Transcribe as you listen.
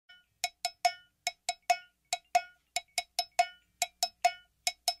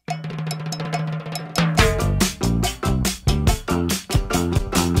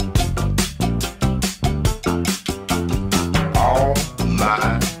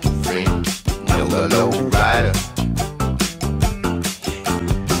the low rider.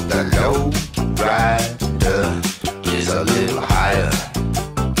 The low rider is a little higher.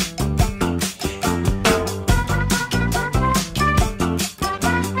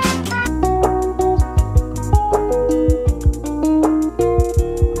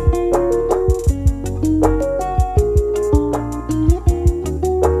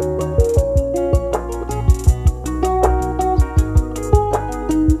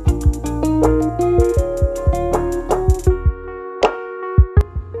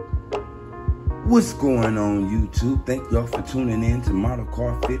 What's going on, YouTube? Thank y'all for tuning in to Model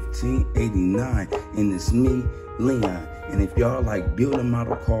Car 1589, and it's me, Leon. And if y'all like building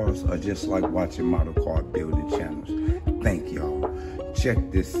model cars or just like watching model car building channels, thank y'all.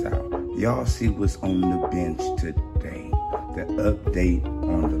 Check this out. Y'all see what's on the bench today. The update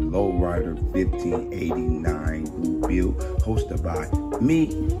on the Lowrider 1589 group build, hosted by me,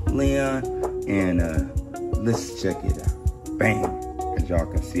 Leon, and let's check it out. Bam! As y'all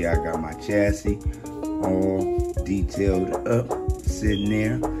can see, I got my chassis all detailed up, sitting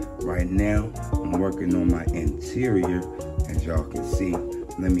there. Right now, I'm working on my interior, as y'all can see.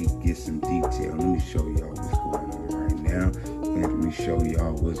 Let me get some detail. Let me show y'all what's going on right now. Let me show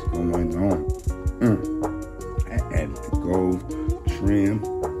y'all what's going on. I added the gold trim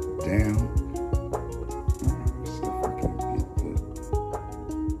down. Let's see if I can get the,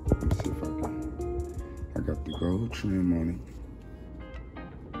 let me see if I can. I got the gold trim on it.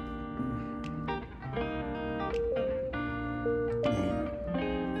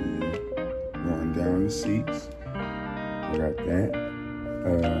 Going down the seats, I got that.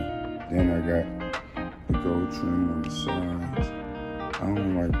 Then I got the gold trim on the sides. I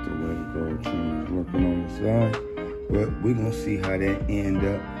don't like the way the gold trim is looking on the side, but we're gonna see how that end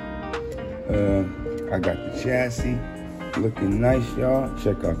up. I got the chassis looking nice, y'all.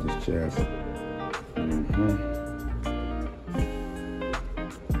 Check out this chassis.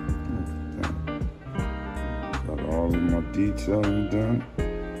 Got all of my detailing done.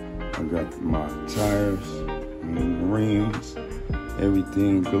 I got my tires and rims,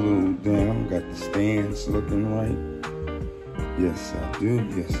 everything glued down. Got the stands looking right. Yes, I do.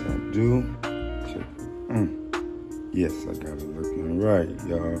 Yes, I do. Check. Yes, I got it looking right,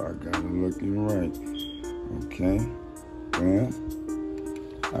 y'all. I got it looking right. Okay. Well,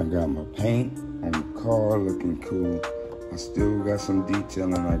 I got my paint on the car looking cool. I still got some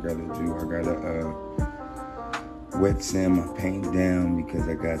detailing I gotta do. I gotta wet sand my paint down because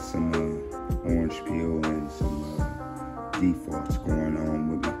I got some orange peel and some defaults going on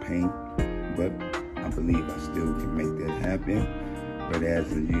with my paint, but I believe I still can make that happen. But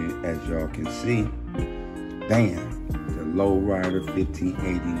as y'all can see, bam, the Lowrider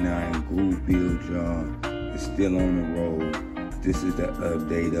 1589 groove build, y'all, is still on the road. This is the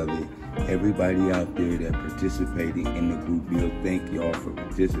update of it. Everybody out there that participating in the group build, thank y'all for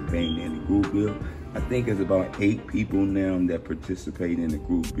participating in the group build. I think it's about 8 people now that participate in the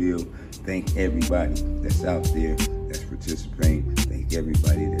group build. Thank everybody that's out there that's participating. Thank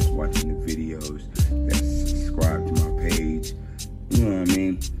everybody that's watching the videos, that's subscribed to my page. You know what I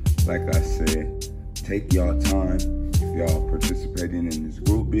mean? Like I said, take y'all time if y'all participating in this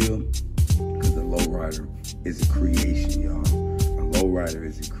group build, because the Lowrider is a creation, y'all. A Lowrider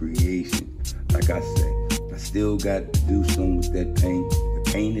is a creation. Like I said, I still got to do something with that paint.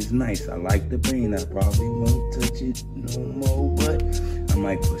 The paint is nice. I like the paint. I probably won't touch it no more, but I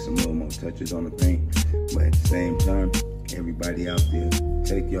might put some little more touches on the paint. But at the same time, everybody out there,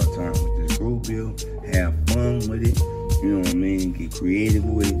 take your time with this group build. Have fun with it. You know what I mean? Get creative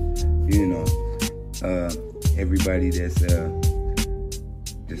with it. You know, everybody that's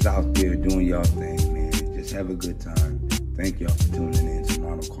out there doing y'all thing, man. Just have a good time. Thank y'all for tuning in to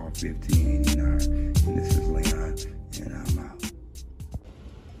Model Car 1589. And this is Leon, and I'm out.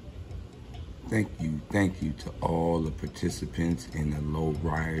 Thank you to all the participants in the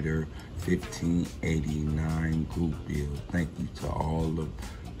Lowrider 1589 group build. Thank you to all the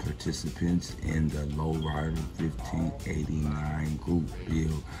participants in the Lowrider 1589 group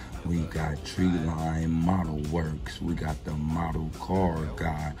build. We got Tree Line Model Works. We got the Model Car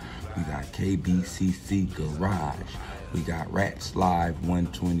Guy. We got KBCC Garage. We got Rats Live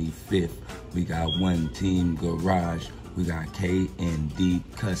 125th. We got One Team Garage. We got K&D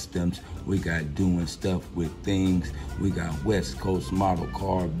Customs. We got Doing Stuff with Things. We got West Coast Model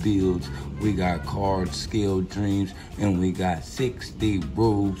Car Builds. We got Card Skill Dreams. And we got 60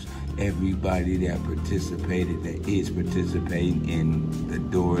 Rules. Everybody that participated, that is participating, and the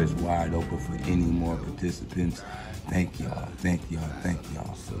door is wide open for any more participants. Thank y'all, thank y'all, thank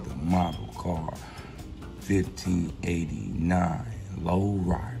y'all for the Model Car 1589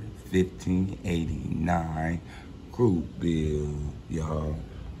 Lowrider 1589 crew build, y'all.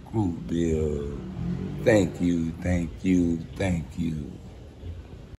 Crew build. Thank you, thank you, thank you.